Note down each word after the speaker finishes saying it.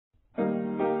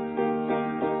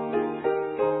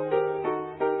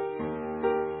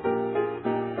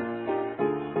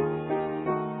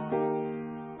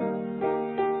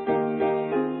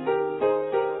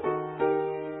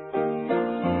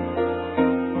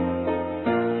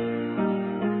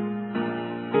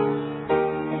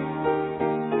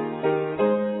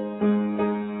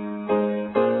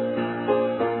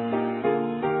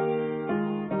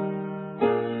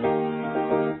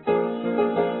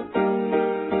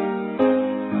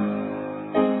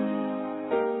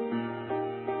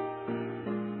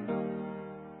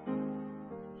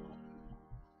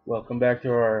Welcome back to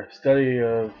our study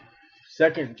of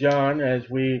 2 John as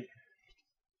we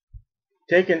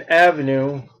take an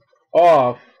avenue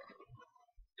off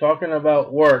talking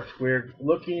about works. We're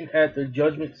looking at the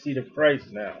judgment seat of Christ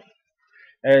now.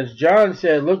 As John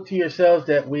said, look to yourselves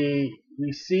that we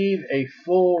receive a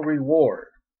full reward.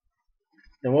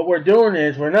 And what we're doing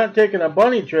is we're not taking a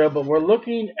bunny trail, but we're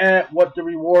looking at what the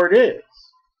reward is.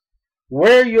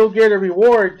 Where you'll get a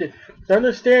reward, to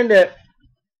understand that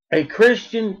a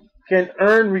Christian can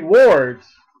earn rewards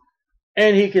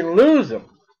and he can lose them.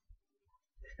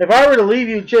 If I were to leave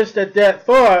you just at that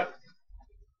thought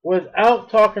without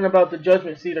talking about the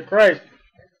judgment seat of Christ,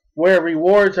 where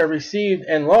rewards are received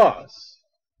and lost,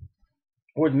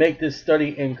 would make this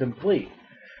study incomplete.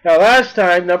 Now last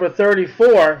time, number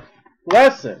 34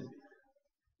 lesson,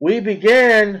 we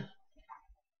began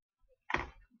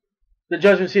the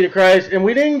judgment seat of Christ, and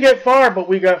we didn't get far, but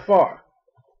we got far.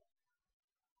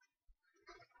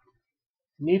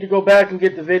 You need to go back and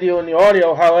get the video and the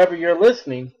audio, however you're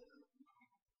listening.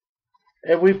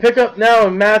 And we pick up now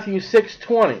in Matthew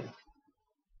 6:20.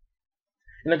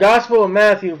 In the Gospel of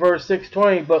Matthew, verse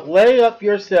 6:20, but lay up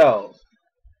yourselves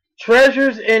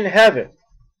treasures in heaven,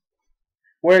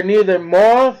 where neither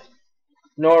moth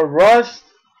nor rust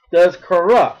does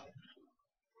corrupt,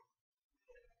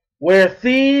 where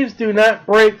thieves do not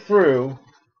break through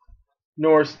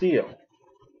nor steal.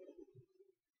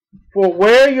 For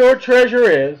where your treasure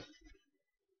is,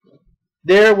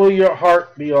 there will your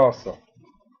heart be also.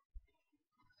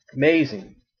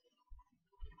 Amazing.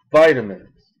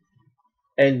 Vitamins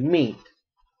and meat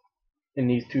in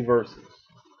these two verses.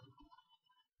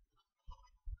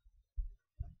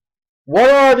 What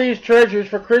are these treasures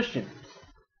for Christians?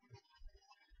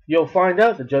 You'll find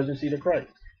out the judgment seat of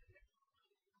Christ.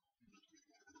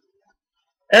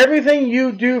 Everything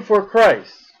you do for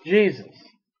Christ, Jesus,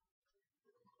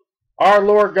 our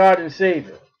Lord God and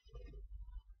Savior,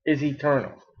 is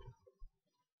eternal.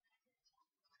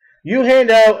 You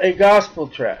hand out a gospel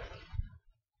tract.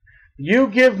 You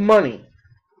give money.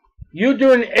 You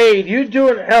do an aid. You do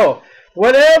an help.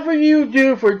 Whatever you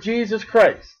do for Jesus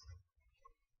Christ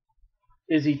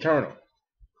is eternal.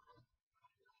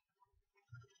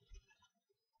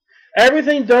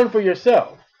 Everything done for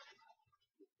yourself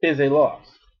is a loss.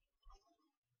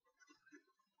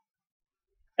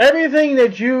 Everything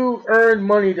that you earn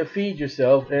money to feed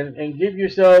yourself and give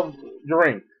yourself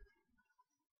drink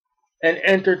and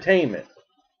entertainment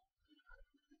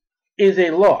is a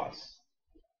loss.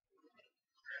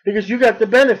 Because you got the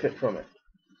benefit from it.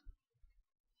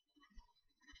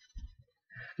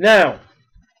 Now,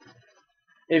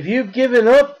 if you've given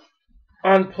up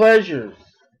on pleasures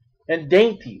and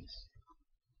dainties,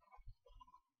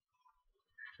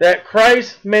 that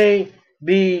Christ may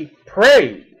be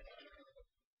praised,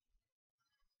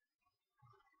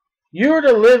 you're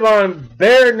to live on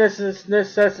bare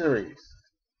necessities.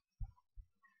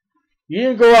 You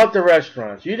didn't go out to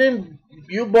restaurants.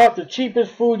 You bought the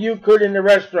cheapest food you could in the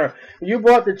restaurant. You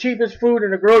bought the cheapest food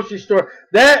in the grocery store.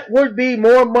 That would be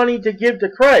more money to give to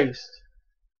Christ.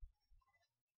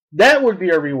 That would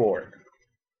be a reward.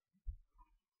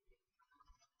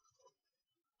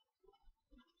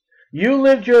 You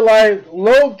lived your life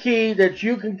low key that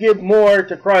you can give more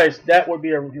to Christ. That would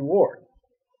be a reward.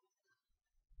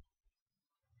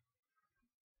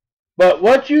 But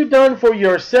what you've done for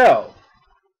yourself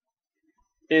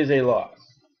is a loss.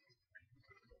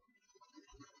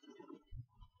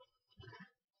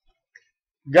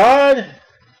 God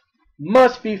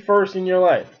must be first in your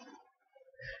life.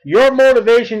 Your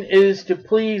motivation is to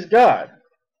please God.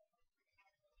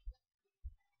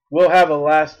 Will have a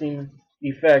lasting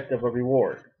effect of a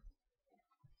reward.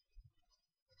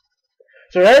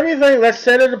 So everything, let's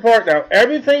set it apart now.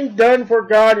 Everything done for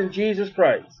God in Jesus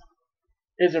Christ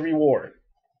is a reward.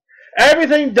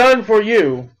 Everything done for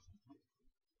you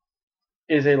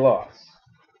is a loss.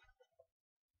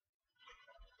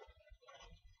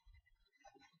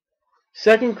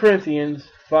 Second Corinthians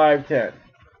 5:10.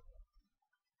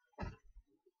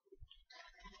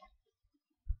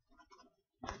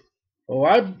 Oh,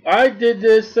 I did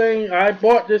this thing, I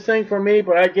bought this thing for me,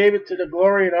 but I gave it to the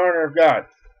glory and honor of God.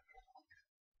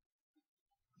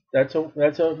 That's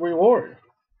a reward.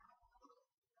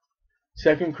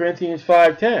 2 Corinthians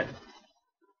 5:10.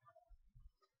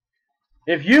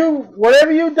 If you,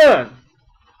 whatever you've done,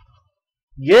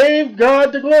 gave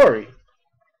God the glory,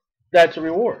 that's a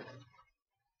reward.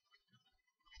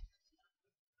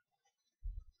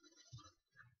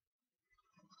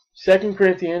 Second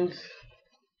Corinthians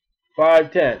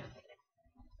 5:10.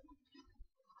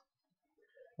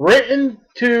 Written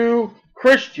to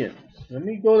Christians. Let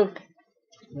me go to,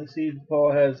 let's see if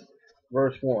Paul has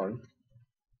verse 1.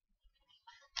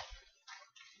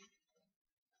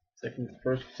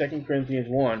 Second Corinthians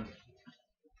 1.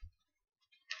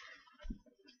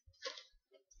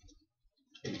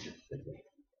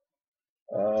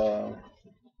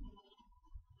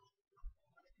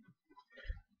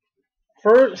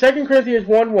 Second Corinthians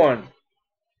 1:1.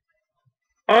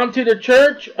 Unto the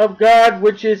church of God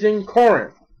which is in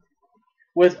Corinth,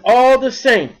 with all the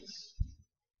saints.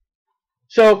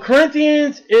 So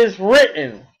Corinthians is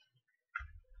written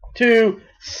to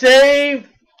save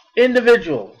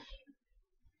individuals.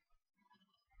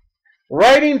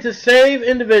 Writing to save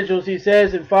individuals, he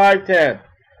says in 5:10,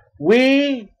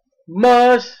 we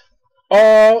must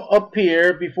all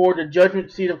appear before the judgment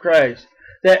seat of Christ,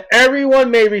 that everyone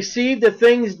may receive the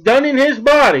things done in his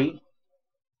body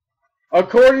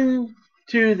according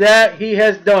to that he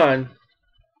has done,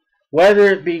 whether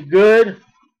it be good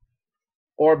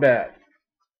or bad.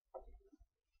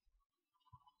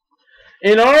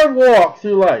 In our walk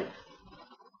through life,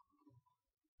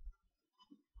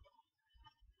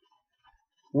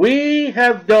 we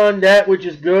have done that which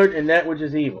is good and that which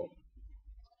is evil.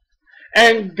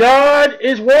 And God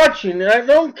is watching. I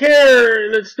don't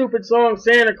care the stupid song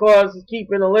Santa Claus is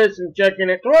keeping a list and checking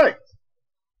it twice.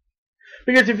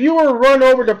 Because if you were to run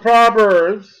over to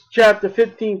Proverbs chapter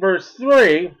 15 verse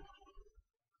 3, it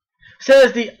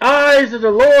says the eyes of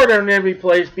the Lord are in every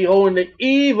place, beholding the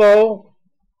evil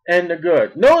and the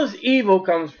good. Notice evil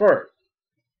comes first.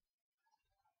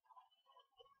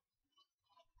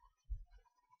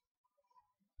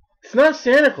 It's not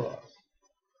Santa Claus.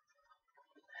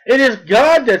 It is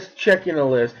God that's checking the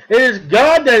list. It is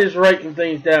God that is writing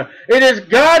things down. It is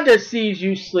God that sees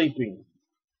you sleeping.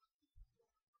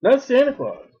 Not Santa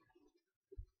Claus.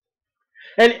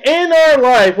 And in our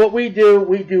life, what we do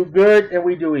good and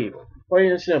we do evil.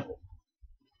 Plain and simple.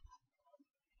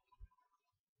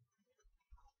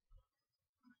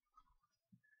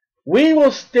 We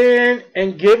will stand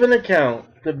and give an account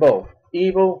to both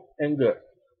evil and good,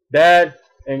 bad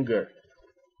and good.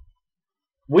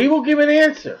 We will give an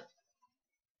answer.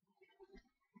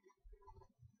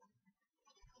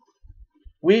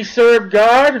 We serve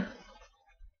God.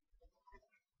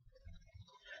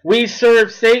 We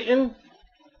serve Satan.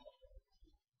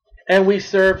 And we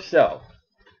serve self.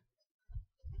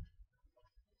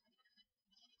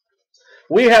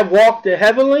 We have walked the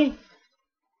heavenly,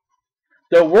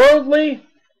 the worldly,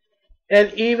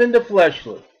 and even the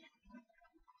fleshly.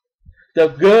 The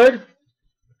good,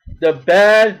 the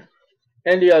bad,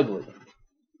 and the ugly.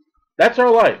 That's our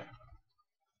life.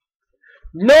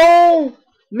 No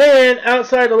man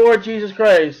outside the Lord Jesus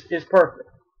Christ is perfect.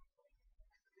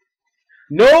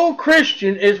 No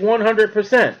Christian is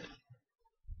 100%.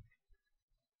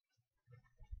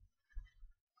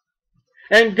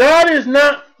 And God is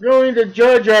not going to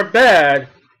judge our bad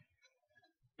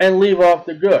and leave off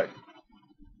the good.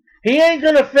 He ain't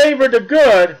going to favor the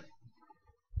good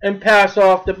and pass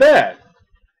off the bad.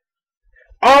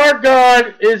 Our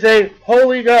God is a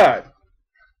holy God.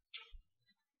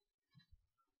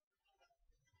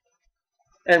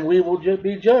 And we will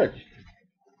be judged.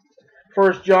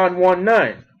 1 John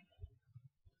 1:9.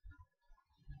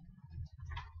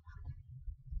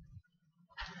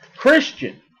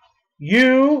 Christian,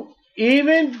 you,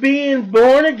 even being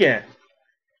born again,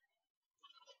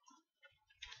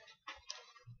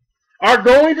 are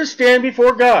going to stand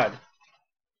before God.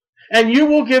 And you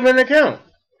will give an account.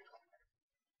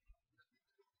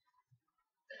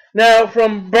 Now,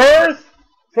 from birth,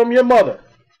 from your mother,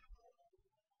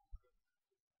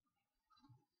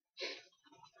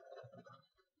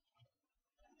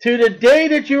 to the day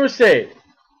that you were saved.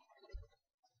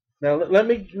 Now, let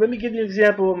me give you an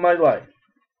example of my life.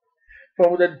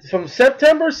 From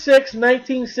September 6,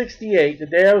 1968, the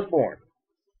day I was born,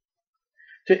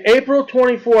 to April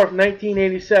 24th,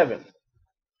 1987,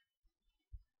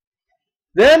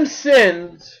 them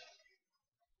sins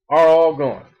are all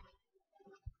gone.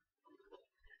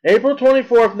 April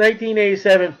 24th,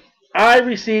 1987, I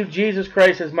received Jesus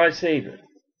Christ as my Savior.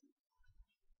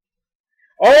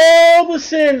 All the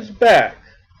sins back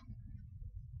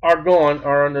are gone,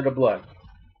 are under the blood.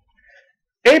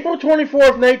 April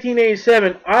 24th,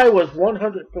 1987, I was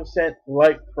 100%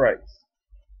 like Christ.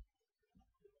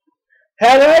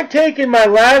 Had I taken my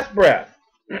last breath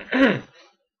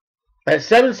at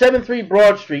 773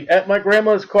 Broad Street at my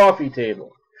grandma's coffee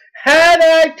table, had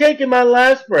I taken my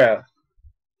last breath,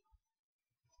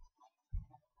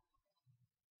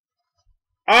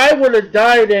 I would have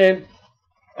died in,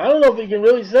 I don't know if we can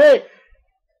really say,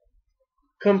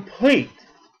 complete,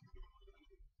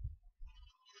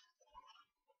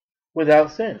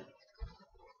 without sin.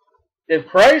 If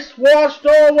Christ washed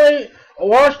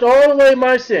washed all away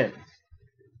my sins.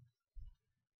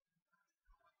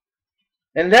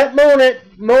 And that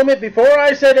moment before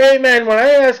I said amen, when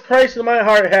I asked Christ in my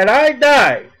heart, had I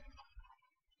died,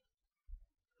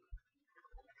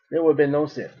 there would have been no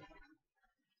sin.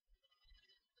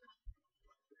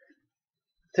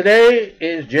 Today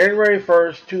is January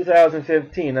 1st,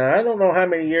 2015, and I don't know how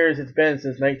many years it's been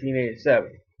since 1987.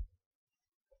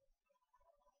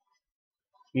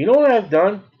 You know what I've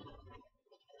done?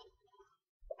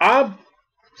 I've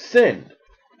sinned.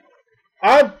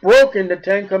 I've broken the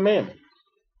 10 Commandments.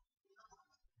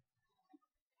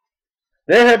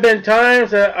 There have been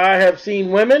times that I have seen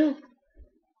women,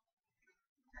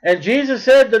 and Jesus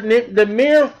said the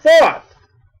mere thought,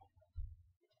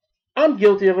 I'm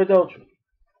guilty of adultery.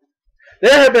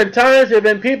 There have been times, there have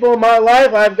been people in my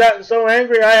life, I've gotten so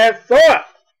angry I have thought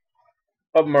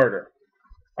of murder.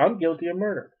 I'm guilty of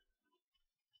murder.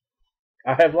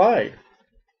 I have lied.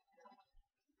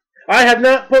 I have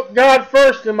not put God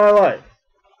first in my life.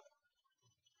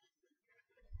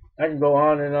 I can go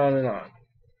on and on and on.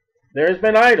 There's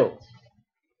been idols.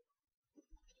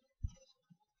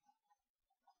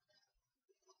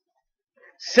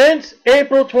 Since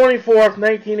April 24th,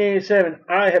 1987,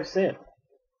 I have sinned.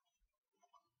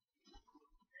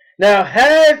 Now,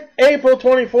 had April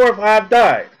 24th I've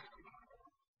died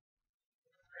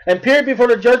and appeared before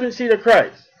the judgment seat of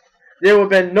Christ, there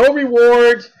would have been no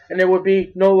rewards and there would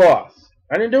be no loss.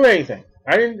 I didn't do anything.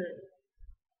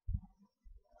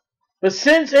 But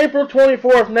since April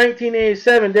 24th,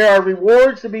 1987, there are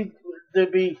rewards to be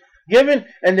given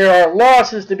and there are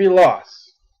losses to be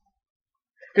lost.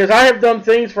 Because I have done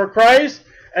things for Christ,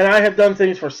 and I have done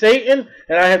things for Satan,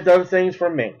 and I have done things for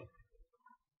me.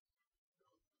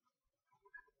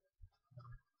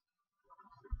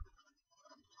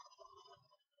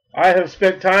 I have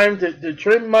spent time to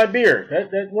trim my beard.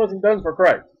 That wasn't done for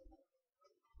Christ.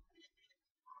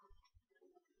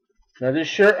 Now this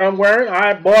shirt I'm wearing,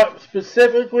 I bought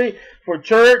specifically for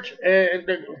church and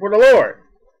for the Lord.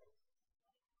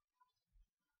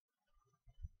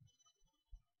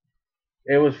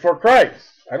 It was for Christ.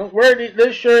 I don't wear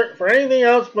this shirt for anything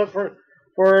else but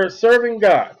for serving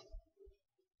God.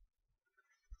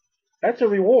 That's a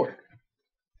reward.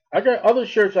 I got other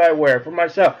shirts I wear for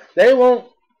myself. They won't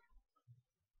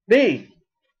be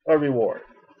a reward.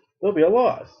 They'll be a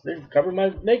loss. They cover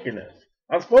my nakedness.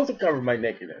 I'm supposed to cover my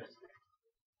nakedness.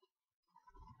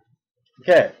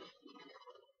 Okay.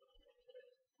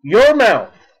 Your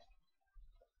mouth,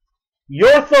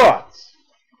 your thoughts,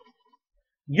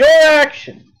 your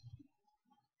actions,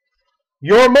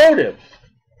 your motives,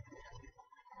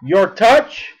 your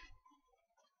touch,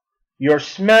 your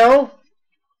smell,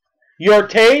 your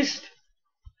taste,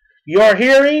 your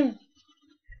hearing,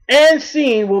 and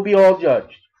seeing will be all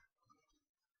judged.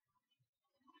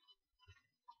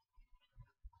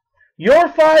 Your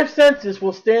 5 senses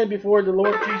will stand before the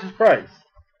Lord Jesus Christ,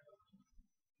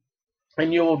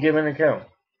 and you will give an account.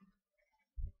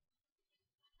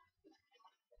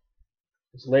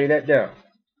 Let's lay that down.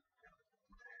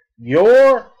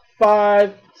 Your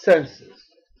 5 senses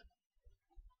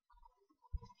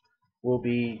will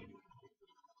be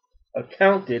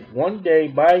accounted one day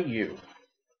by you.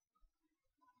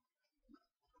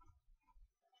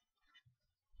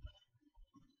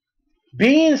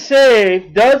 Being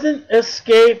saved doesn't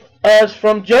escape us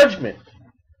from judgment.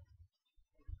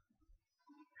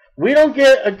 We don't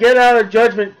get a get out of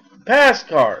judgment pass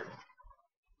card.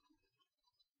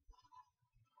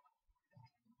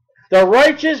 The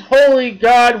righteous, holy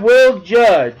God will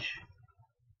judge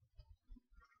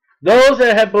those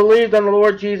that have believed on the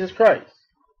Lord Jesus Christ.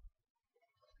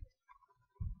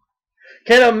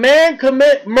 Can a man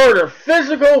commit murder,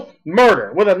 physical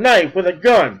murder, with a knife, with a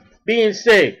gun, being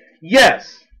saved?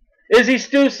 Yes. Is he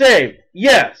still saved?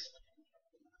 Yes.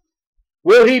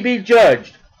 Will he be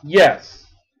judged? Yes.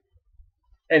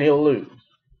 And he'll lose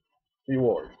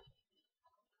reward.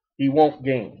 He won't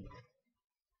gain.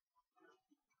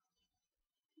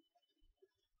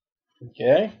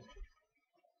 Okay?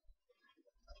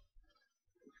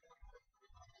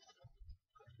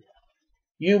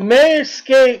 You may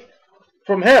escape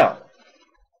from hell.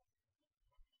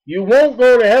 You won't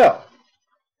go to hell.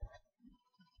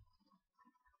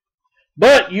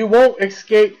 But you won't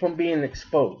escape from being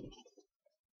exposed.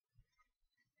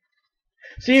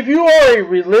 See, if you are a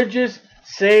religious,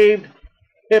 saved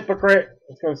hypocrite, I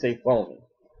was going to say phony.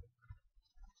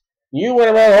 You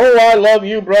went around, oh, I love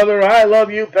you, brother. I love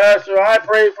you, pastor. I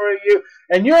pray for you.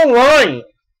 And you're lying.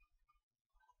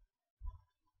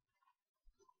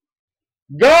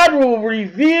 God will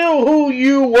reveal who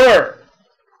you were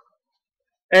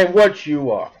and what you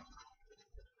are.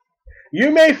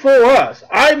 You may fool us.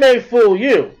 I may fool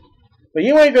you. But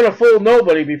you ain't going to fool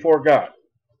nobody before God.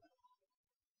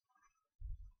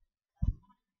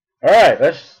 Alright,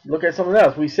 let's look at something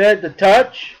else. We said the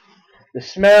touch, the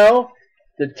smell,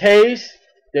 the taste,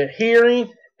 the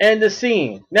hearing, and the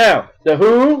seeing. Now, the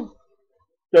who,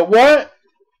 the what,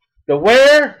 the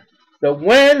where, the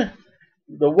when,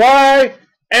 the why,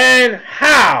 and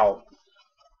how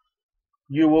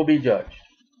you will be judged.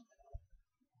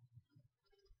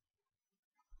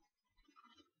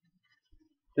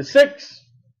 The sixth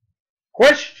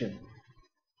question.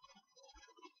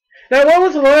 Now, when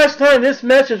was the last time this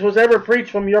message was ever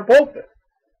preached from your pulpit?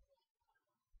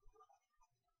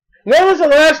 When was the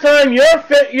last time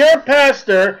your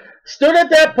pastor stood at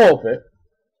that pulpit,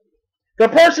 the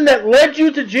person that led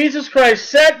you to Jesus Christ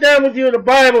sat down with you in the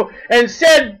Bible and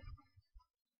said,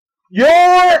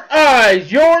 your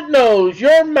eyes, your nose,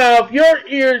 your mouth, your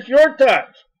ears, your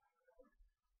touch,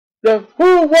 the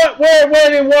who, what, where,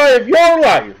 when, and why of your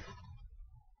life,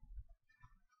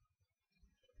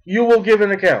 you will give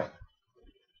an account.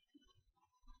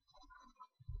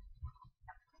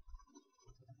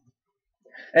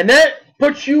 And that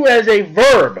puts you as a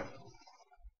verb.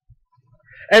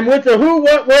 And with the who,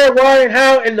 what, where, why, and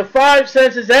how, and the five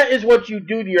senses, that is what you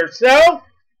do to yourself.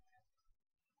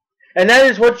 And that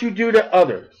is what you do to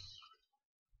others.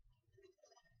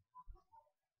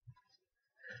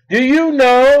 Do you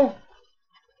know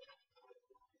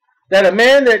that a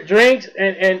man that drinks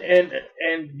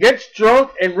and gets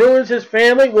drunk and ruins his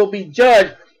family will be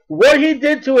judged what he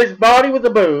did to his body with the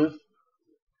booze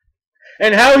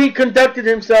and how he conducted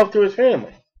himself to his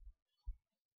family?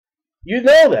 You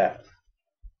know that.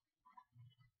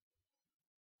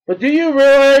 But do you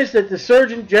realize that the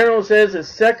Surgeon General says that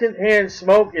secondhand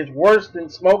smoke is worse than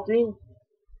smoking?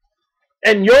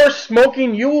 And your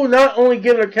smoking, you will not only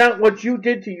give an account what you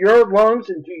did to your lungs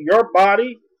and to your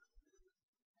body,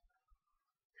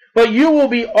 but you will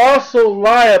be also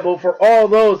liable for all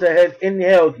those that have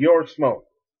inhaled your smoke.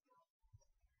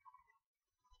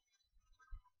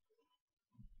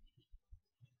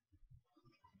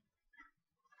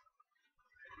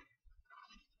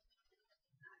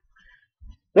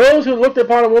 Those who looked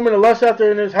upon a woman and lust after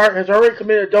her in his heart has already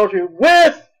committed adultery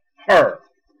with her.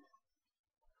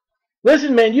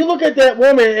 Listen, man, you look at that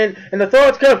woman and the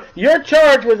thoughts come, you're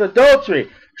charged with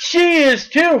adultery. She is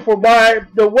too, for by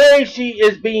the way she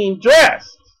is being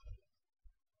dressed.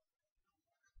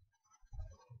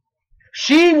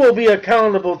 She will be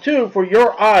accountable too for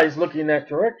your eyes looking that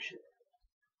direction.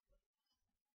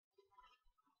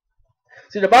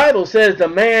 See, the Bible says the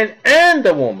man and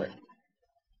the woman.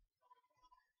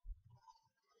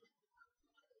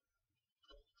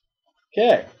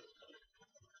 Okay.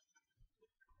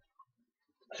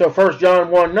 So 1 John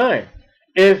 1:9.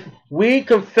 If we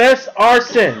confess our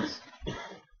sins,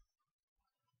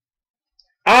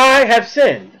 I have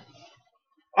sinned.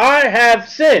 I have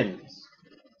sinned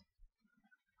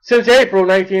since April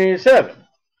 1987.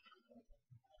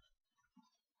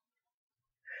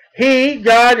 He,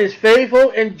 God, is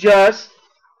faithful and just,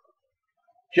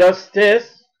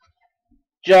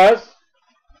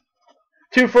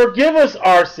 to forgive us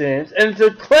our sins and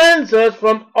to cleanse us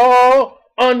from all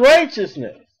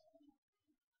unrighteousness.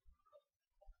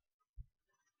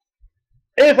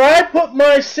 If I put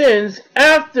my sins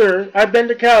after I've been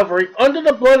to Calvary under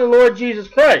the blood of the Lord Jesus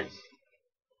Christ,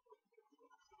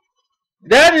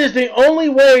 that is the only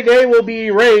way they will be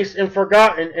erased and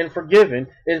forgotten and forgiven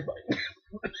is by,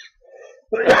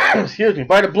 excuse me,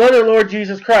 by the blood of the Lord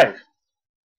Jesus Christ.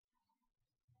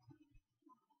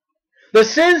 The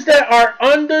sins that are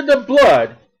under the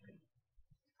blood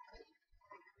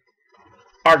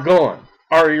are gone,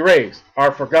 are erased,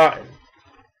 are forgotten.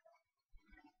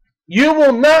 You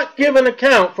will not give an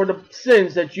account for the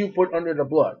sins that you put under the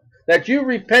blood, that you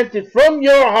repented from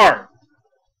your heart.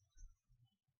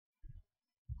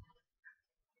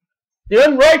 The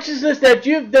unrighteousness that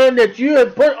you've done, that you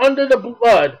have put under the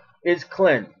blood, is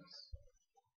cleansed.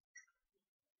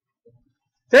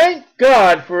 Thank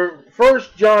God for 1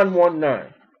 John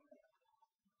 1:9.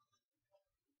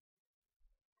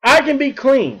 I can be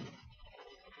clean.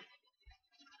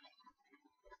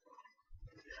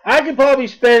 I can probably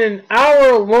spend an hour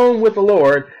alone with the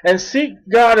Lord and seek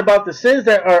God about the sins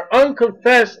that are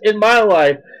unconfessed in my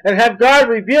life and have God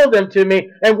reveal them to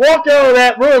me and walk out of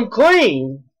that room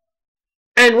clean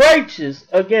and righteous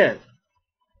again.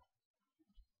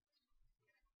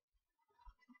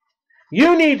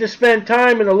 You need to spend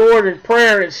time in the Lord in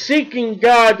prayer and seeking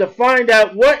God to find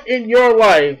out what in your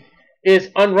life is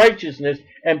unrighteousness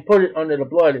and put it under the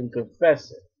blood and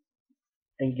confess it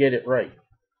and get it right.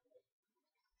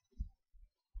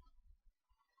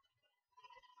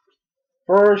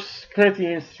 1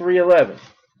 Corinthians 3:11.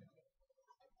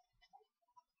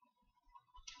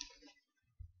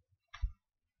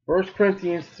 First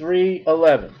Corinthians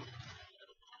 3:11.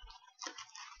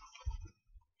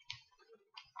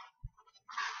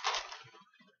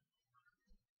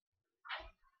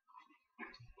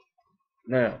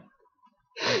 Now,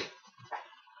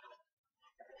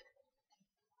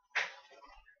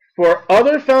 for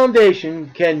other foundation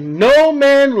can no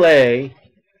man lay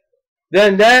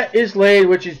than that is laid,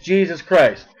 which is Jesus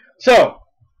Christ. So,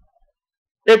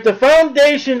 if the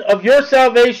foundation of your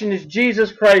salvation is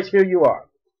Jesus Christ, here you are.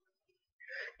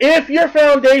 If your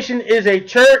foundation is a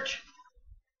church,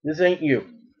 this ain't you.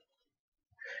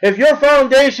 If your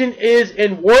foundation is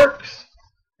in works,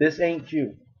 this ain't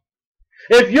you.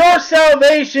 If your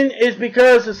salvation is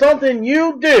because of something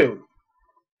you do,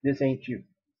 this ain't you.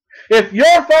 If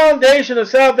your foundation of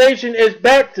salvation is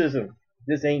baptism,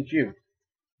 this ain't you.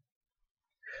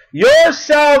 Your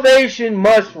salvation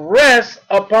must rest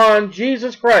upon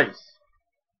Jesus Christ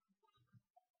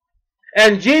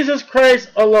and Jesus Christ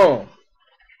alone.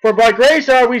 For by grace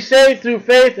are we saved through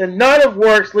faith, and not of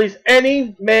works, lest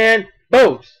any man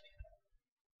boast.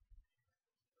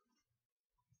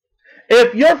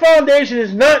 If your foundation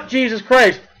is not Jesus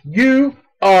Christ, you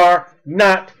are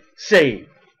not saved.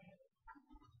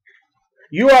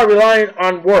 You are reliant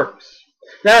on works.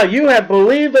 Now, you have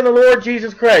believed in the Lord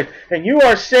Jesus Christ, and you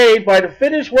are saved by the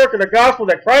finished work of the gospel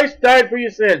that Christ died for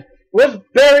your sins, was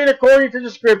buried according to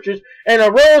the Scriptures, and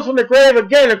arose from the grave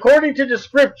again according to the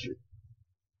Scriptures.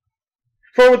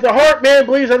 For with the heart man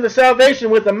believes unto salvation,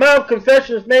 with the mouth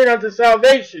confession is made unto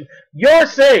salvation. You're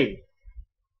saved.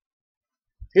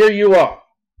 Here you are.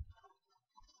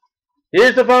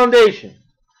 Here's the foundation.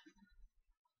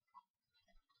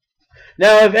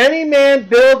 Now, if any man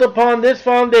build upon this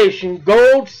foundation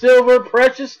gold, silver,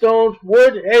 precious stones,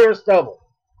 wood, hay, or stubble.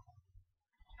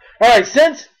 Alright,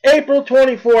 since April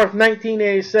 24th,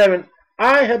 1987,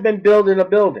 I have been building a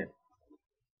building.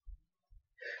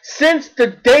 Since the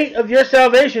date of your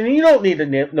salvation, you don't need to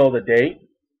know the date.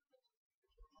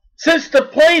 Since the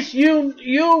place you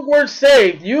were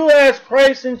saved, you asked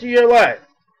Christ into your life.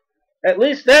 At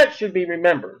least that should be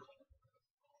remembered.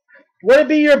 Whether it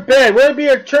be your bed, whether it be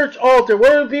a church altar,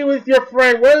 whether it be with your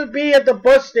friend, whether it be at the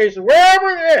bus station, wherever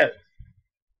it is.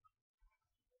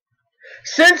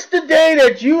 Since the day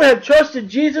that you have trusted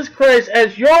Jesus Christ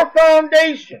as your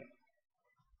foundation,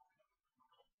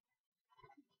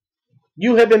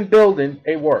 you have been building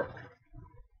a work.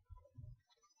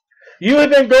 You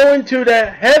have been going to the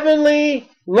heavenly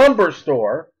lumber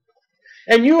store,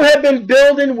 and you have been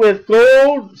building with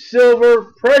gold,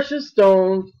 silver, precious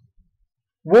stones,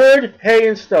 wood, hay,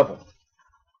 and stubble.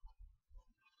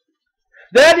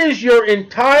 That is your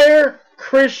entire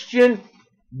Christian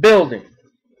building.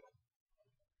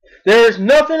 There is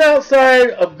nothing outside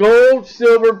of gold,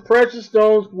 silver, precious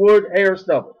stones, wood, hay, or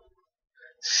stubble.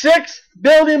 6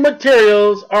 building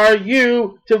materials are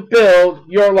you to build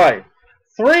your life.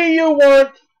 3 you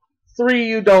want, 3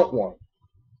 you don't want.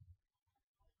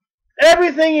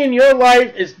 Everything in your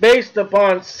life is based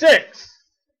upon 6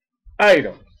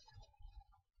 items.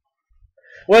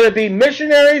 Whether it be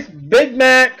missionaries, Big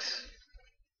Macs,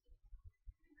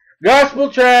 gospel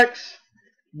tracts,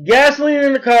 gasoline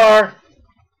in the car,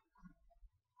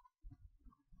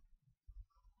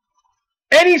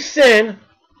 any sin,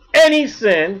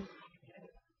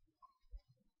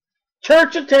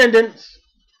 church attendance,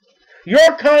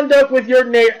 your conduct with your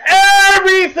neighbor,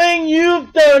 everything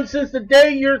you've done since the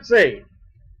day you're saved,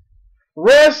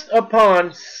 rests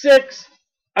upon 6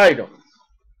 items.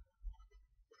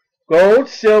 Gold,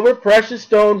 silver, precious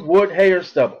stones, wood, hay, or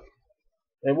stubble.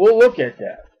 And we'll look at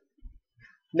that.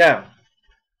 Now,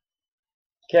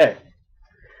 okay.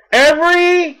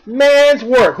 Every man's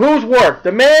work. Whose work?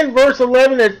 The man, verse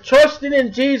 11, that trusted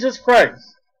in Jesus Christ.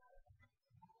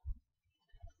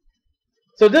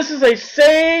 So this is a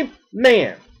saved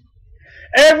man.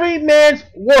 Every man's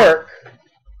work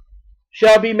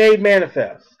shall be made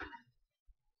manifest.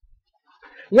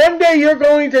 One day you're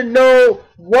going to know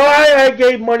why I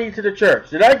gave money to the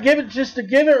church. Did I give it just to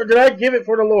give it, or did I give it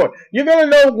for the Lord? You're going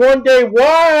to know one day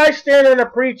why I stand on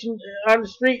the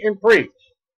street and preach.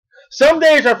 Some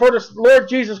days are for the Lord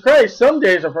Jesus Christ. Some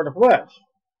days are for the flesh.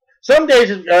 Some days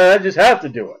I just have to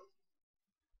do it.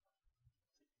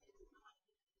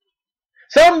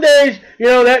 Some days,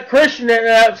 that Christian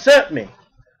that upset me,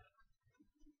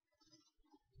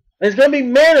 it's going to be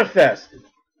manifested.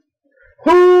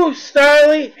 Who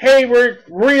Stanley Hayward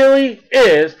really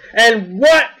is and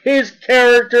what his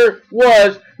character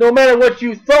was. No matter what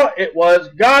you thought it was,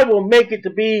 God will make it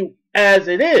to be as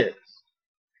it is.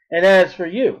 And as for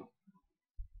you,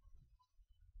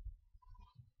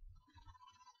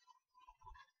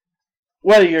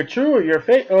 Whether you're true or you're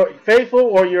faithful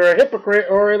or you're a hypocrite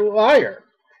or a liar.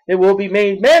 It will be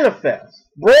made manifest,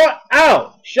 brought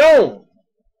out, shown.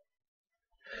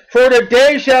 For the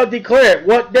day shall declare it.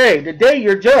 What day? The day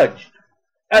you're judged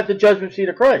at the judgment seat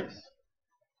of Christ.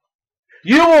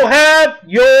 You will have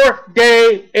your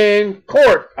day in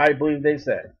court, I believe they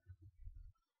said.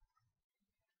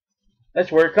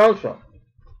 That's where it comes from.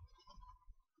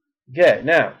 Okay,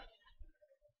 now.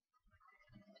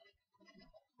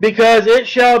 Because it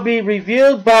shall be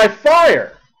revealed by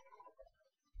fire.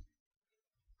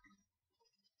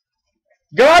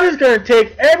 God is going to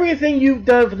take everything you've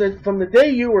done from the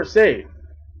day you were saved,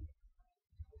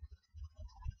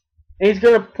 and He's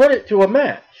going to put it to a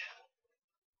match.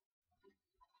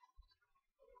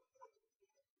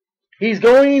 He's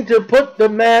going to put the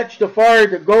match to fire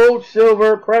to gold,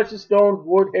 silver, precious stones,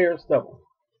 wood, hair, stubble.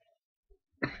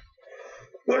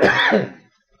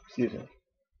 Excuse me.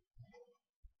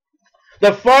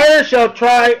 The fire shall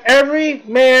try every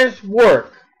man's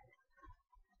work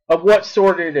of what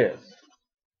sort it is.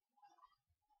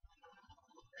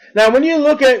 Now, when you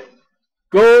look at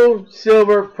gold,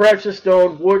 silver, precious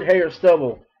stone, wood, hay, or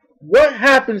stubble, what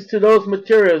happens to those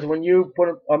materials when you put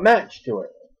a match to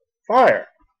it? Fire.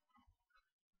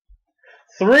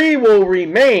 3 will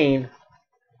remain,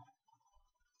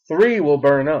 3 will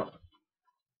burn up.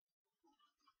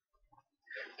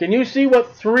 Can you see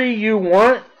what 3 you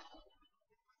want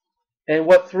and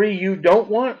what 3 you don't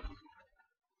want?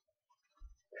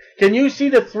 Can you see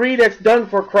the 3 that's done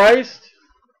for Christ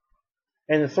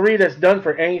and the 3 that's done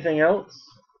for anything else?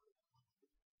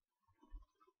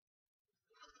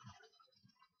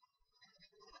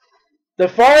 The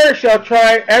fire shall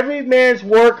try every man's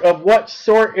work of what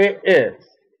sort it is.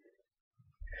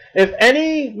 If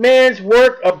any man's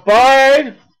work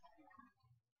abide,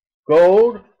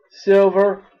 gold,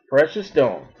 silver, precious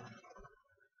stone,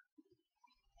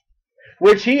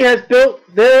 which he has built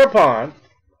thereupon,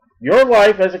 your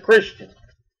life as a Christian,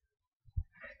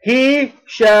 he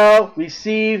shall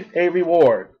receive a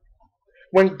reward.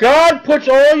 When God puts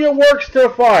all your works to the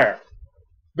fire,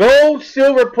 gold,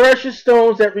 silver, precious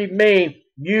stones that remain,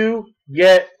 you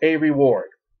get a reward.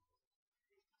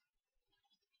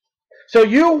 So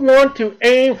you want to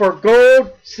aim for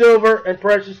gold, silver, and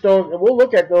precious stones, and we'll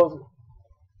look at those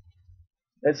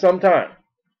at some time.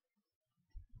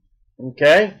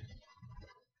 Okay?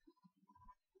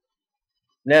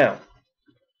 Now,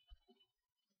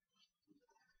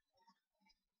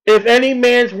 if any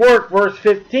man's work, verse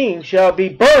 15, shall be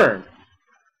burned,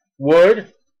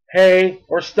 wood, hay,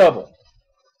 or stubble,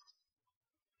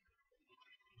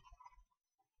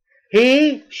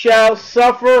 he shall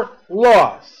suffer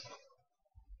loss.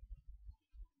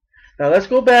 Now let's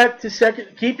go back to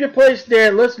keep your place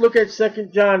there. Let's look at 2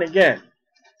 John again.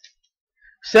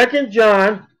 2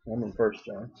 John, I'm in 1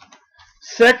 John.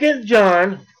 2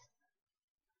 John,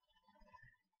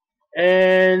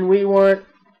 and we want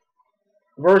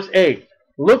verse 8.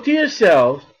 Look to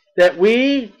yourselves that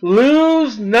we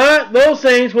lose not those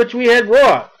things which we had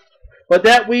wrought, but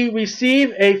that we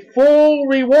receive a full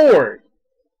reward.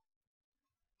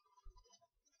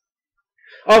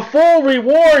 A full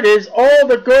reward is all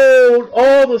the gold,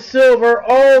 all the silver,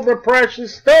 all the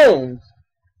precious stones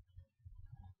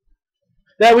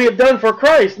that we have done for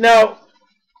Christ. Now,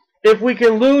 if we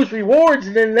can lose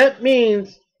rewards, then that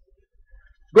means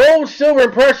gold, silver,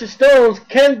 and precious stones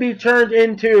can be turned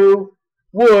into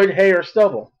wood, hay, or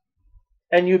stubble,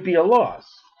 and you'd be a loss.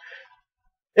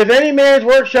 If any man's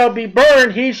work shall be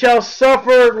burned, he shall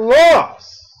suffer loss.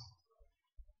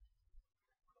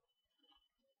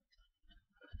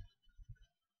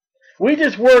 We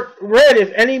just read,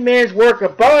 if any man's work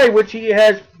abide, which he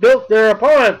has built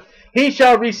thereupon, he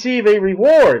shall receive a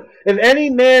reward. If any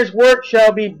man's work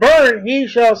shall be burned, he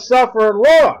shall suffer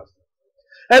loss.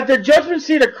 At the judgment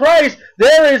seat of Christ,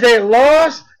 there is a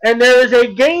loss and there is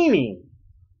a gaining.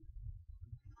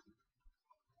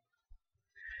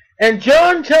 And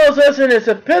John tells us in his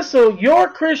epistle, your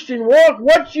Christian walk,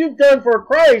 what you've done for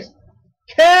Christ,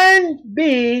 can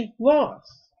be lost.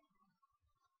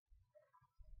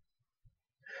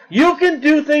 You can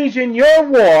do things in your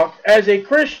walk as a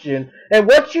Christian, and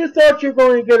what you thought you're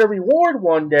going to get a reward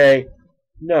one day,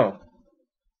 no.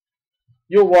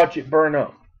 You'll watch it burn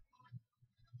up.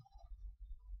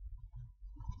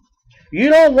 You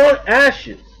don't want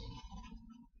ashes.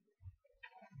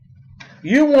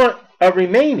 You want a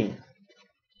remaining.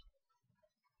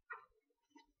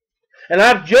 And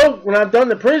I've joked when I've done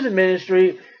the prison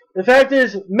ministry, the fact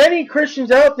is, many Christians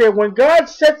out there, when God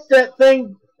sets that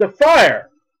thing to fire,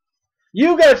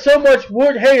 you got so much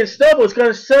wood, hay, and stubble, it's going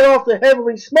to set off the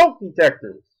heavenly smoke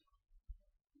detectors.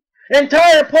 The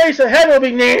entire place of heaven will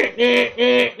be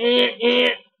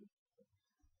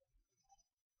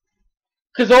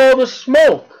because all the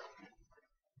smoke.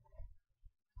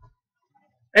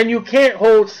 And you can't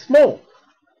hold smoke.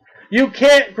 You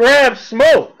can't grab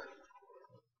smoke.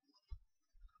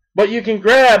 But you can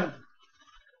grab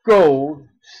gold,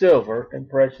 silver, and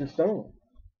precious stones.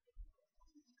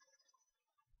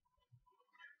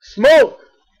 Smoke.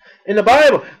 In the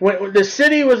Bible, when the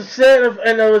city was set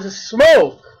and there was a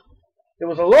smoke, it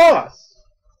was a loss.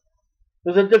 It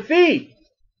was a defeat.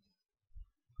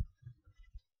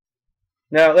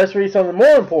 Now, let's read something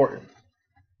more important.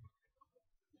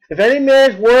 If any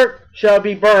man's work shall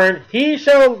be burned, he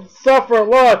shall suffer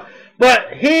loss,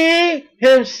 but he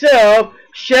himself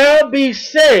shall be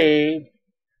saved,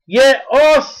 yet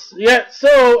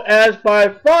so as by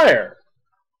fire.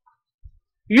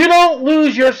 You don't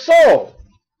lose your soul.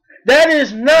 That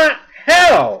is not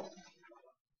hell.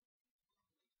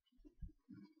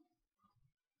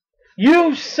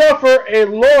 You suffer a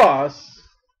loss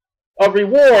of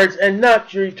rewards and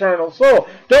not your eternal soul.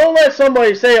 Don't let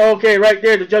somebody say, okay, right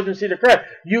there, the judgment seat of Christ,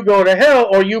 you go to hell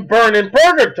or you burn in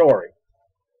purgatory.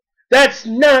 That's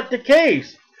not the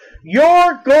case.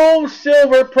 Your gold,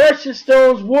 silver, precious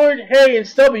stones, wood, hay, and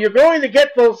stubble, you're going to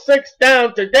get those 6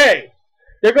 down today.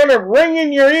 They're going to ring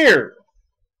in your ear.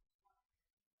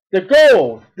 The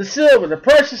gold, the silver, the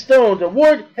precious stones, the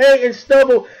wood, hay, and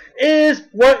stubble is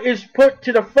what is put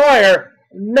to the fire,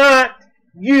 not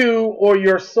you or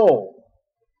your soul.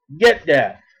 Get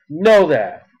that. Know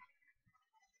that.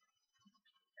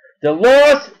 The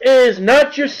loss is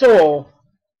not your soul,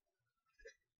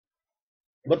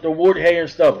 but the wood, hay, and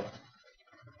stubble.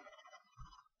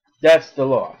 That's the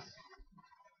loss.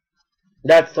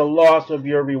 That's the loss of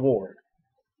your reward.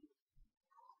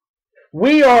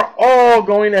 We are all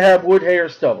going to have wood, hay, or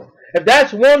stubble. If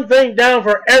that's one thing down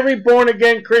for every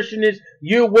born-again Christian is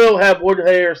you will have wood,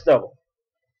 hay, or stubble.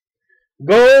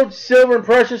 Gold, silver, and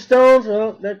precious stones,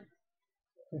 well,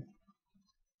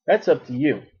 that's up to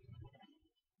you.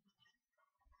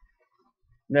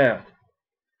 Now,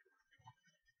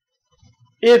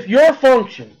 if your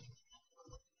function,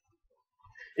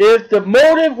 if the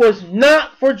motive was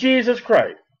not for Jesus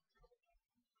Christ,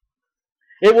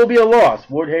 it will be a loss,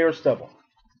 wood, hay, or stubble.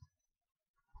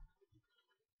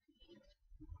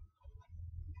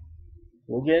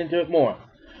 We'll get into it more.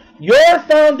 Your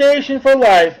foundation for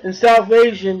life and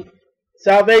salvation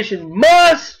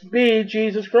must be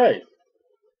Jesus Christ.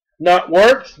 Not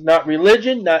works, not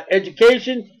religion, not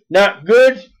education, not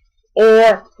goods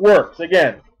or works.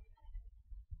 Again,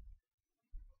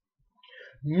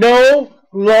 no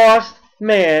lost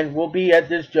man will be at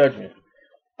this judgment.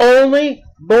 Only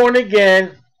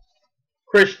born-again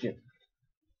Christian,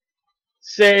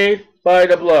 saved by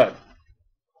the blood.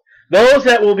 Those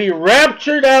that will be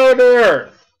raptured out of the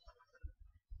earth.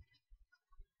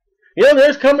 You know,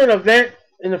 there's coming an event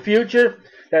in the future,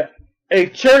 that a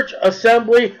church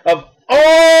assembly of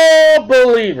all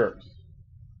believers.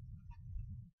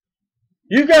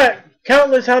 You got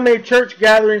countless how many church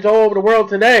gatherings all over the world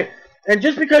today, and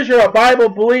just because you're a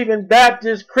Bible-believing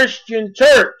Baptist Christian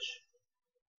church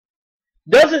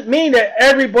doesn't mean that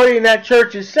everybody in that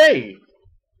church is saved.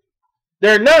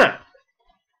 They're not.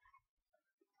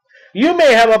 You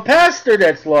may have a pastor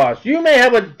that's lost. You may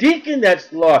have a deacon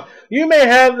that's lost. You may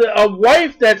have a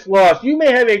wife that's lost. You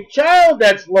may have a child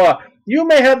that's lost. You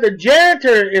may have the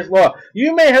janitor is lost.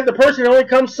 You may have the person that only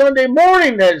comes Sunday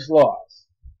morning that is lost.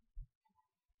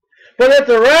 But at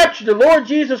the rapture, the Lord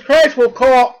Jesus Christ will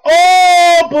call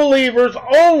all believers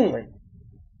only.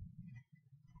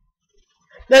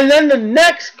 And then the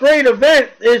next great event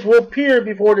is we'll appear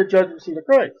before the judgment seat of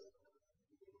Christ.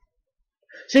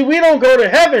 See, we don't go to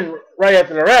heaven right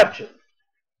after the rapture.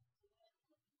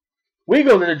 We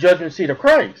go to the judgment seat of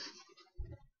Christ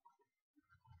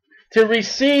to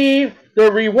receive the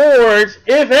rewards,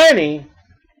 if any,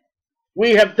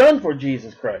 we have done for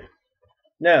Jesus Christ.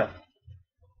 Now,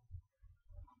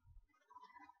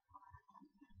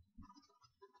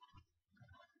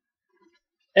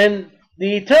 and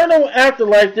the eternal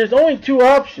afterlife, there's only 2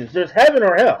 options. There's heaven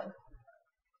or hell.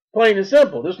 Plain and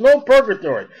simple. There's no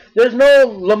purgatory. There's no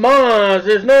Le Mans.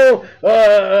 There's no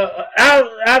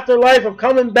afterlife of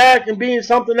coming back and being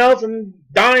something else and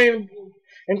dying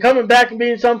and coming back and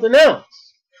being something else.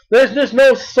 There's just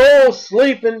no soul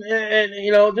sleep and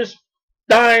you know, just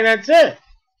dying, that's it.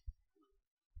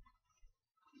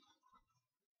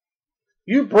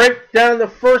 You break down the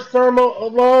first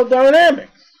thermodynamics.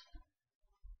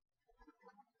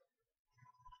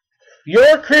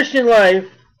 Your Christian life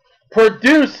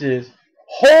produces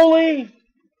holy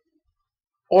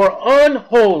or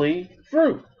unholy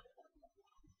fruit.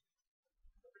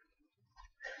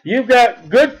 You've got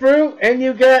good fruit and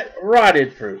you got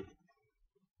rotted fruit.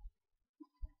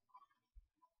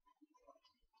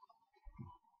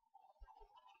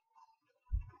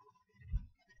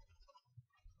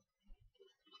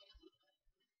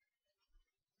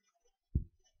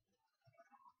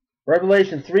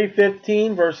 Revelation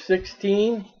 3:15, verse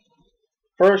 16.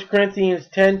 1 Corinthians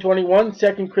 10:21,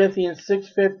 2 Corinthians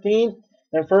 6:15,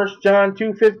 and 1 John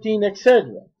 2:15,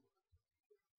 etc.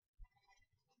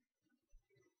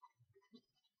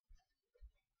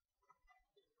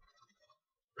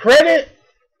 Credit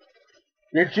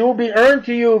that you will be earned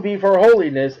to you will be for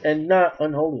holiness and not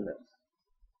unholiness.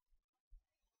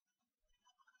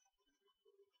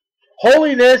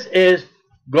 Holiness is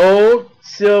gold,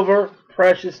 silver,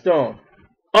 precious stone.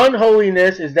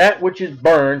 Unholiness is that which is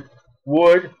burned,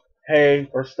 wood, hay,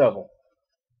 or stubble.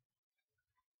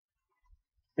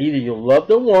 Either you'll love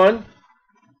the one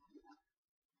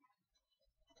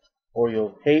or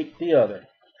you'll hate the other.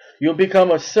 You'll become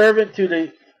a servant to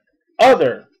the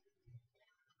other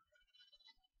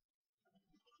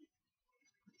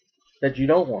that you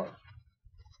don't want.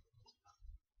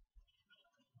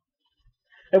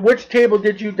 At which table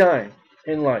did you dine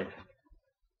in life?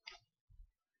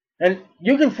 And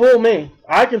you can fool me.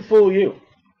 I can fool you.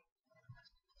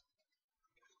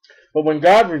 But when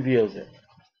God reveals it,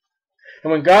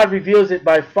 and when God reveals it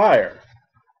by fire,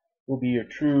 will be your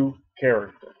true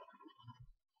character.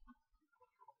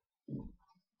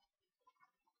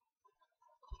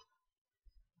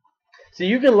 See,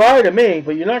 you can lie to me,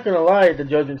 but you're not going to lie at the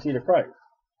judgment seat of Christ.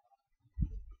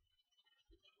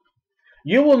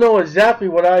 You will know exactly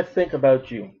what I think about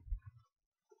you,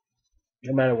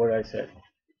 no matter what I said.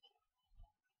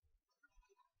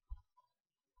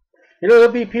 You know,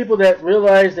 there'll be people that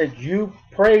realize that you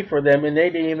pray for them and they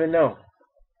didn't even know.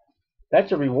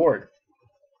 That's a reward.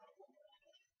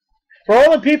 For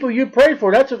all the people you pray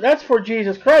for, that's for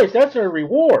Jesus Christ. That's a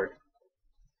reward.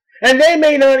 And they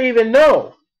may not even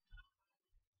know.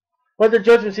 But the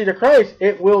judgment seat of Christ,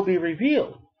 it will be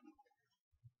revealed.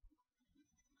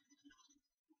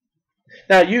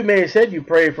 Now, you may have said you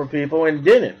prayed for people and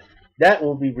didn't. That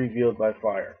will be revealed by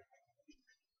fire.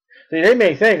 See, they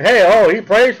may think, hey, oh, he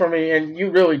prays for me, and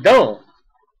you really don't.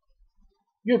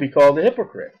 You'll be called a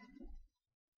hypocrite.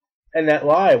 And that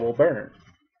lie will burn.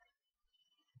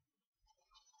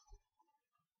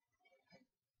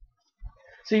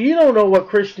 See, you don't know what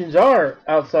Christians are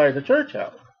outside the church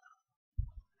house.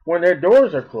 When their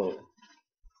doors are closed.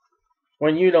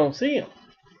 When you don't see them.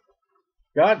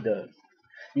 God does.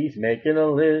 He's making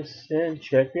a list and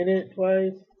checking it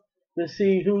twice to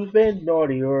see who's been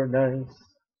naughty or nice.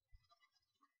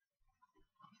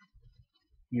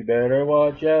 You better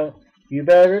watch out. You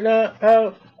better not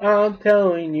pout. I'm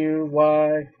telling you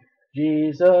why.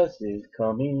 Jesus is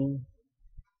coming.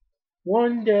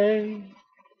 One day.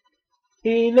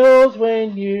 He knows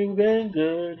when you've been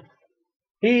good.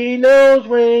 He knows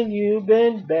when you've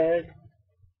been bad.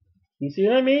 You see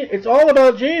what I mean? It's all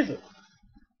about Jesus.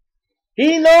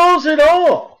 He knows it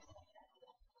all.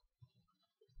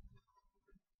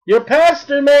 Your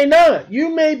pastor may not. You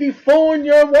may be fooling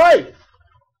your wife.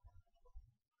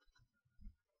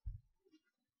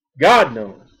 God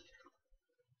knows.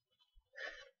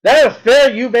 That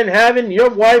affair you've been having, your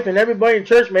wife and everybody in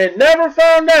church may have never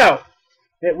found out.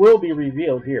 It will be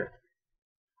revealed here.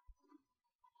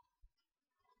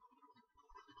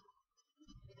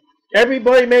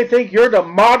 Everybody may think you're the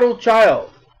model child.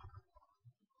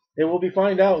 It will be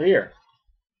found out here.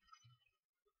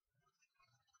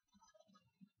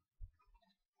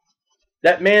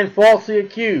 That man falsely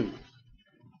accused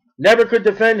never could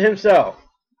defend himself.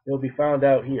 It will be found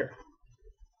out here.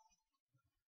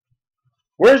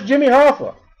 Where's Jimmy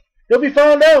Hoffa? He'll be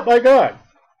found out by God.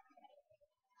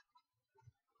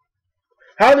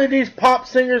 How did these pop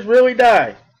singers really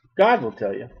die? God will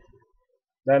tell you.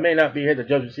 Now, it may not be here at the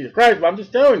judgment seat of Christ, but I'm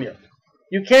just telling you.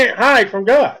 You can't hide from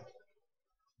God.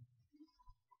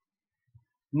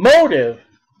 Motive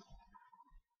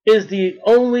is the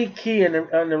only key in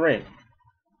the ring.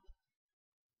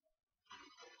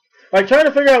 Like trying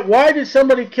to figure out why did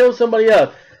somebody kill somebody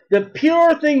else. The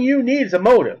pure thing you need is a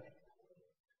motive.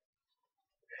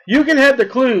 You can have the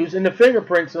clues and the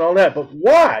fingerprints and all that, but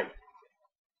why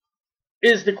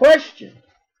is the question.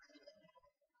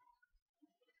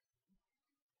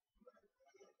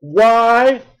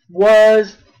 Why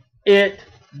was it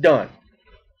done?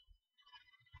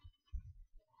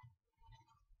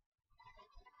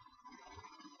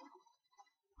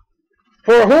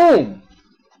 For whom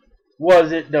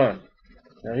was it done?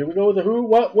 Now here we go with the who,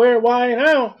 what, where, why, and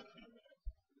how.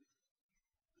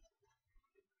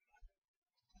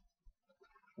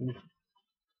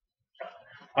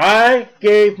 I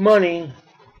gave money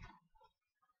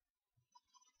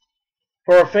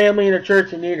for a family in a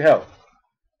church that needed help.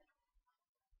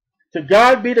 To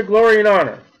God be the glory and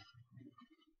honor.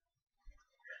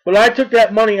 But I took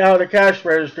that money out of the cash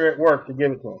register at work to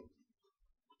give it to them.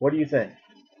 What do you think?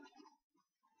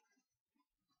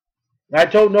 I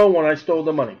told no one I stole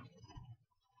the money.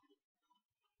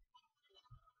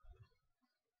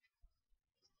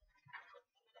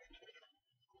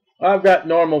 I've got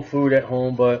normal food at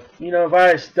home, but, you know, if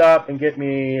I stop and get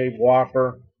me a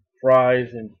Whopper,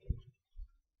 fries, and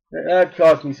that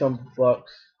cost me some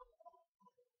bucks.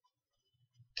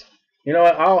 You know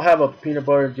what? I'll have a peanut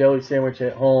butter and jelly sandwich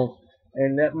at home,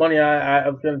 and that money I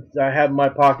have in my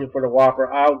pocket for the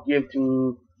Whopper, I'll give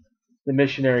to the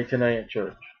missionary tonight at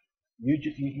church.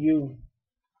 You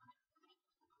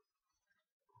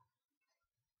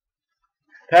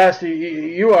Pastor,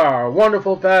 you are a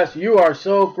wonderful pastor. You are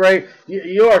so great.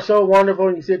 You are so wonderful.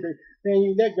 And you sit there,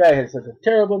 man, that guy had such a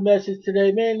terrible message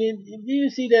today, man. Do you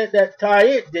see that tie?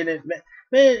 It didn't, man.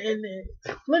 And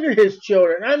look at his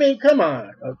children. I mean, come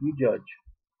on. Oh, you judge.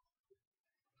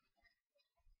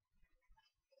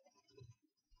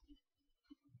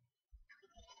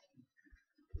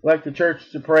 Like the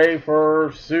church to pray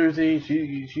for Susie.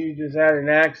 She just had an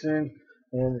accident,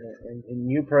 and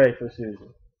you pray for Susie.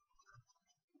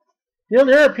 You know,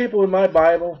 there are people in my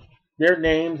Bible, their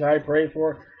names I pray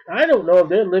for. I don't know if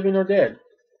they're living or dead.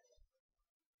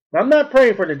 I'm not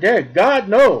praying for the dead. God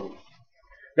knows.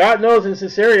 God knows in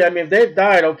sincerity. I mean, if they've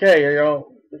died, okay, you know,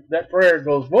 that prayer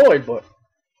goes void. But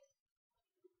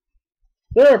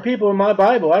there are people in my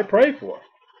Bible I pray for,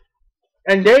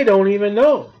 and they don't even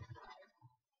know.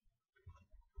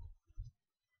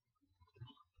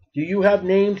 Do you have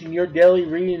names in your daily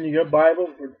reading of your Bible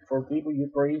for people you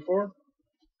pray for?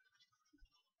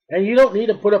 And you don't need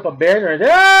to put up a banner and say,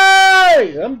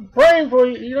 hey, I'm praying for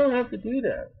you. You don't have to do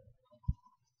that.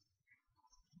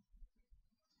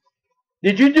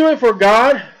 Did you do it for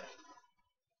God?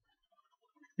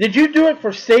 Did you do it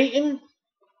for Satan?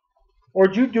 Or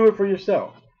did you do it for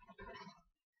yourself?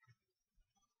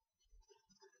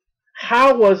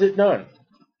 How was it done?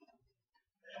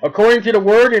 According to the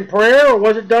word in prayer, or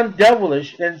was it done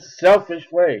devilish and selfish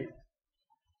ways?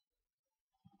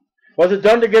 Was it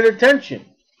done to get attention?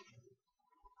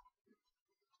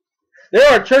 There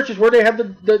are churches where they have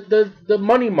the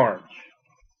money march.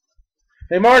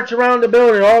 They march around the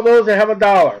building, all those that have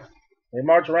 $1. They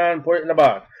march around and put it in the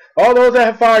box. All those that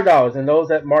have $5 and those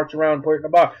that march around and put it in the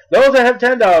box. Those that have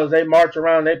 $10, they march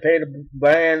around, they pay the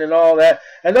band and all that.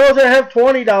 And those that have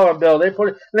 $20 bill, they put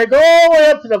it, and they go all the way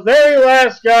up to the very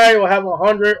last guy who will have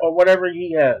 100 or whatever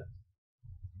he has.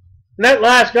 And that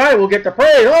last guy will get the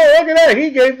praise. Oh, look at that, he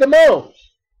gave the most.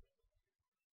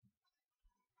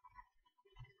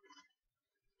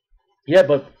 Yeah,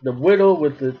 but the widow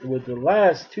with the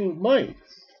last 2 mites,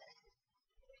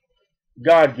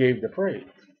 God gave the praise.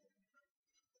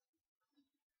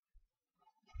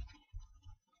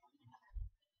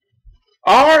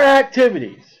 Our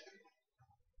activities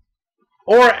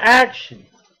or actions,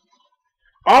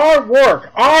 our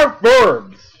work, our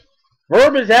verbs,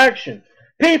 verb is action,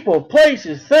 people,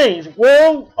 places, things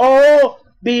will all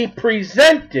be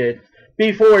presented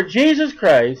before Jesus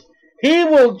Christ. He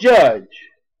will judge.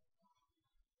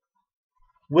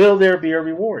 Will there be a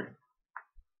reward?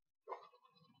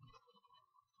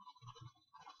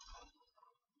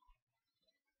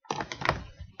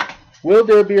 Will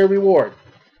there be a reward?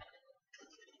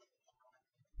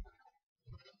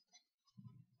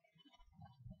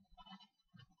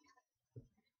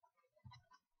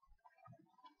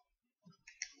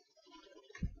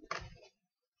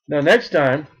 Now, next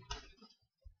time,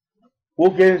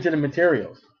 we'll get into the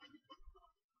materials.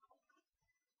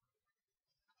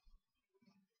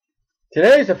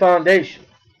 Today is the foundation.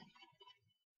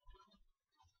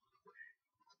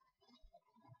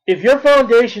 If your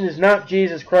foundation is not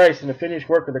Jesus Christ and the finished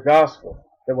work of the gospel,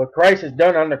 that what Christ has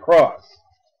done on the cross,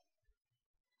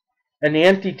 and the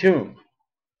empty tomb,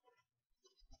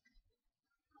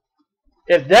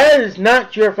 if that is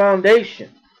not your foundation,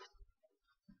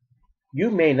 you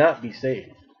may not be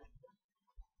saved.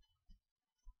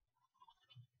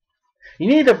 You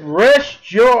need to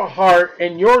rest your heart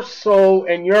and your soul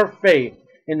and your faith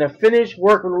in the finished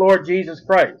work of the Lord Jesus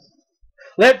Christ.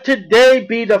 Let today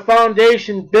be the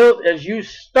foundation built as you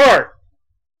start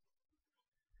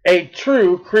a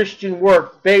true Christian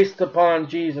work based upon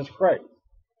Jesus Christ.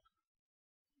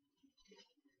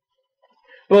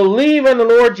 Believe in the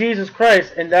Lord Jesus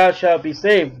Christ and thou shalt be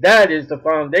saved. That is the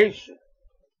foundation.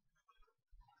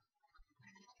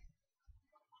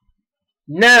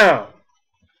 Now,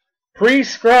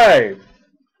 prescribe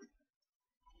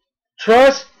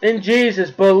Trust in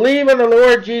Jesus. Believe in the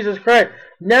Lord Jesus Christ.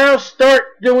 Now start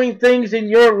doing things in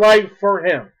your life for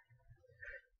Him.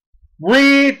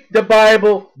 Read the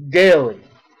Bible daily.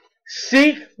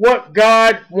 Seek what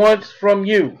God wants from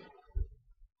you.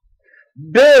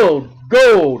 Build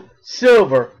gold,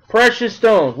 silver, precious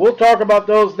stones. We'll talk about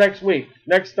those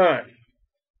next time.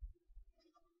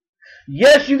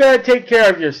 Yes, you got to take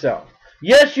care of yourself.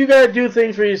 Yes, you got to do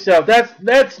things for yourself.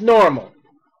 That's normal.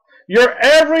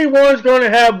 Everyone's going to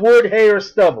have wood, hay, or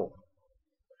stubble.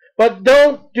 But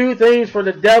don't do things for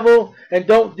the devil and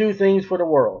don't do things for the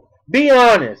world. Be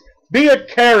honest. Be a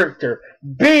character.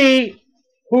 Be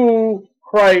who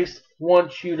Christ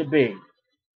wants you to be.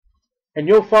 And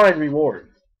you'll find reward.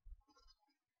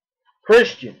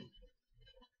 Christian.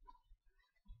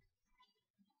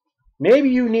 Maybe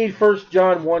you need 1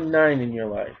 John 1:9 in your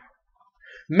life.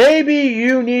 Maybe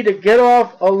you need to get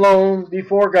off alone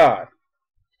before God.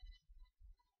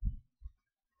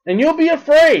 And you'll be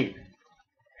afraid.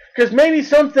 Because maybe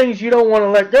some things you don't want to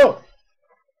let go.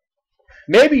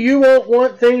 Maybe you won't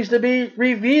want things to be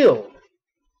revealed.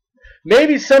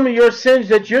 Maybe some of your sins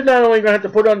that you're not only going to have to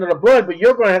put under the blood, but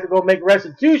you're going to have to go make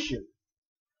restitution.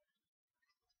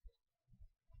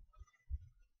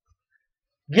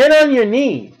 Get on your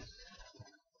knees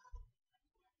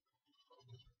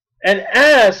and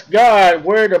ask God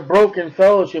where the broken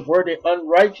fellowship, where the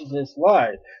unrighteousness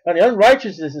lies. Now the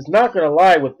unrighteousness is not going to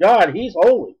lie with God. He's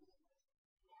holy.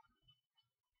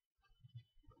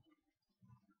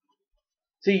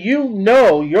 See,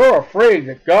 you're afraid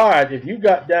that God, if you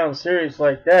got down serious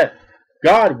like that,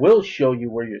 God will show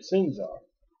you where your sins are.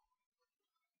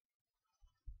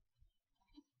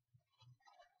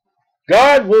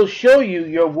 God will show you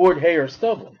your wood, hay, or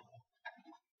stubble.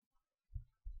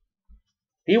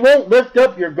 He won't lift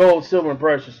up your gold, silver, and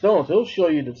precious stones. He'll show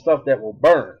you the stuff that will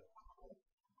burn.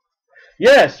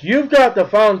 Yes, you've got the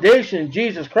foundation in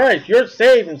Jesus Christ. You're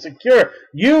saved and secure.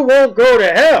 You won't go to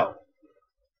hell.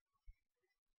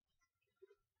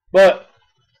 But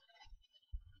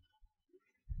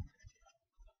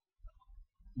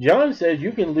John says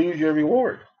you can lose your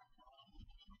reward.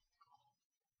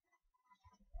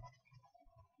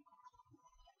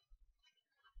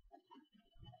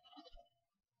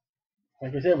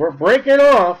 Like I said, we're breaking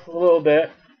off a little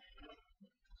bit.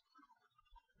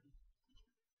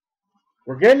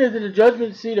 We're getting into the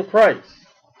judgment seat of Christ.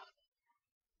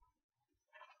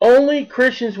 Only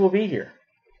Christians will be here.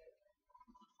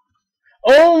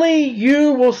 Only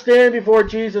you will stand before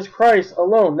Jesus Christ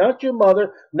alone. Not your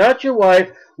mother, not your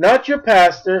wife, not your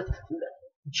pastor.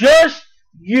 Just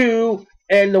you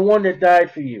and the one that died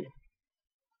for you.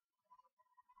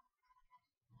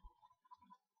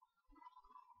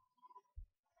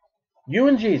 You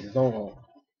and Jesus alone.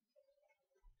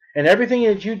 And everything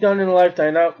that you've done in a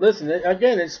lifetime. Now, listen,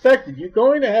 again, expected. You're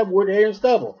going to have wood, hay, and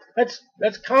stubble. That's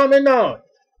common knowledge.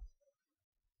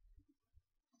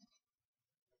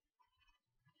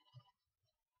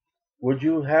 Would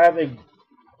you have a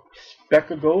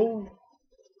speck of gold?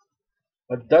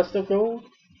 A dust of gold?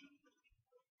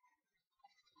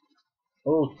 A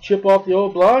little chip off the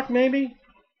old block, maybe?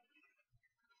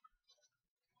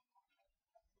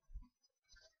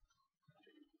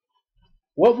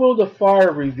 What will the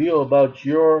fire reveal about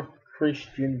your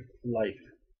Christian life?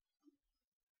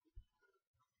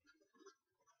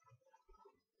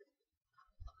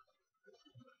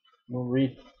 We'll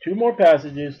read 2 more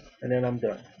passages and then I'm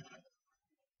done.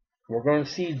 We're going to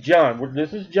see John.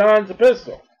 This is John's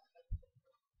epistle.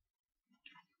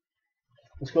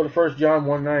 Let's go to 1 John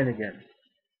 1:9 again.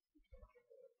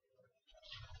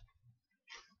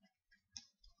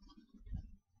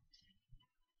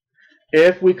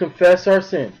 If we confess our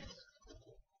sins,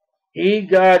 He,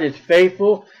 God, is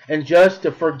faithful and just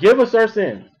to forgive us our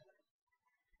sins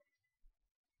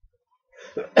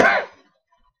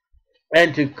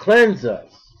and to cleanse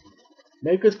us,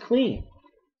 make us clean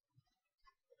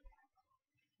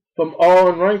from all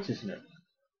unrighteousness.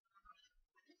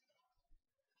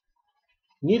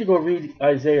 You need to go read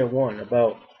Isaiah 1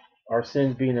 about our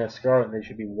sins being as scarlet and they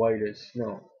should be white as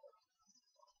snow.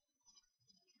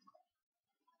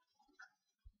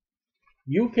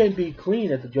 You can be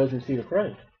clean at the judgment seat of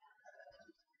Christ.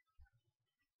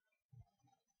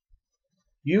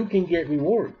 You can get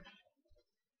rewards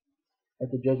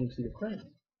at the judgment seat of Christ.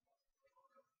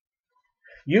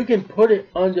 You can put it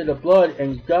under the blood,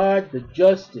 and God, the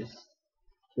just,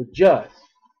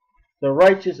 the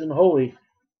righteous and holy,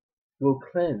 will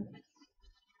cleanse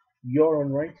your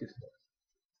unrighteousness.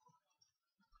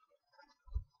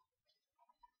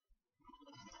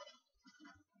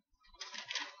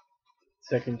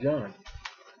 2 John,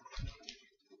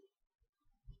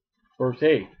 verse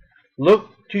 8.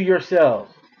 Look to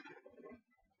yourselves,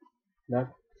 not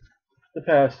the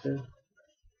pastor,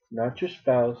 not your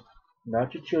spouse,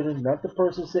 not your children, not the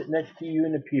person sitting next to you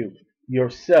in the pew.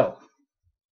 Yourself.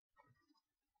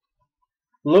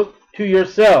 Look to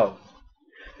yourselves,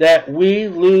 that we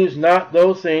lose not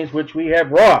those things which we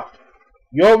have wrought,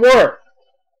 your work,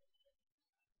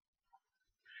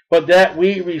 but that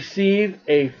we receive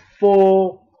a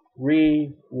full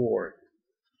reward.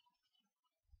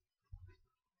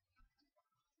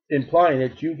 Implying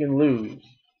that you can lose.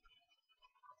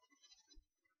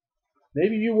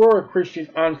 Maybe you were a Christian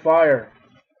on fire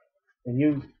and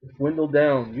you dwindled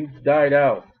down, you died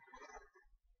out.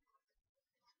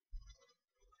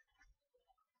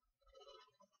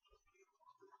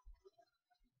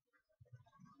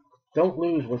 Don't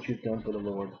lose what you've done for the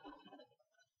Lord.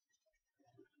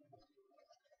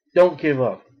 Don't give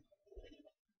up.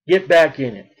 Get back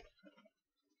in it.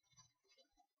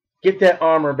 Get that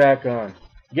armor back on.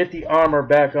 Get the armor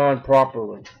back on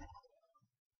properly.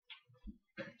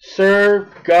 Serve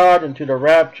God unto the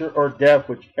rapture or death,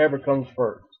 whichever comes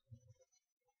first.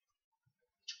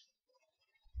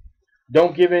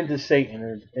 Don't give in to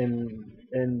Satan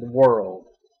and the world.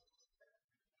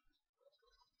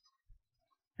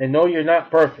 And no, you're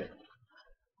not perfect.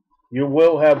 You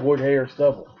will have wood, hay, or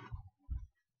stubble.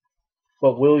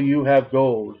 But will you have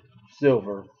gold,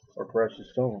 silver, or precious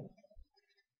stones?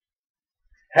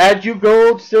 Had you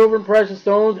gold, silver, and precious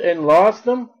stones and lost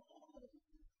them?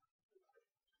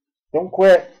 Don't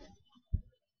quit.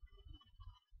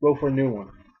 Go for a new one.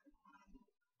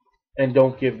 And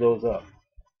don't give those up.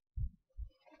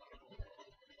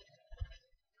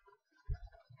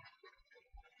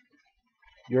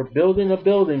 You're building a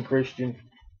building, Christian.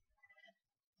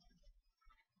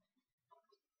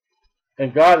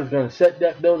 And God is going to set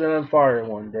that building on fire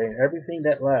one day. And everything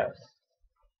that lasts.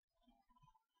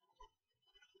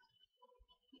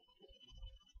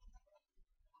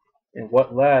 And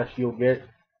what lasts, you'll get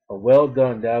a well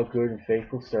done, thou good and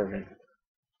faithful servant.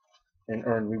 And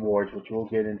earn rewards, which we'll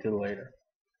get into later.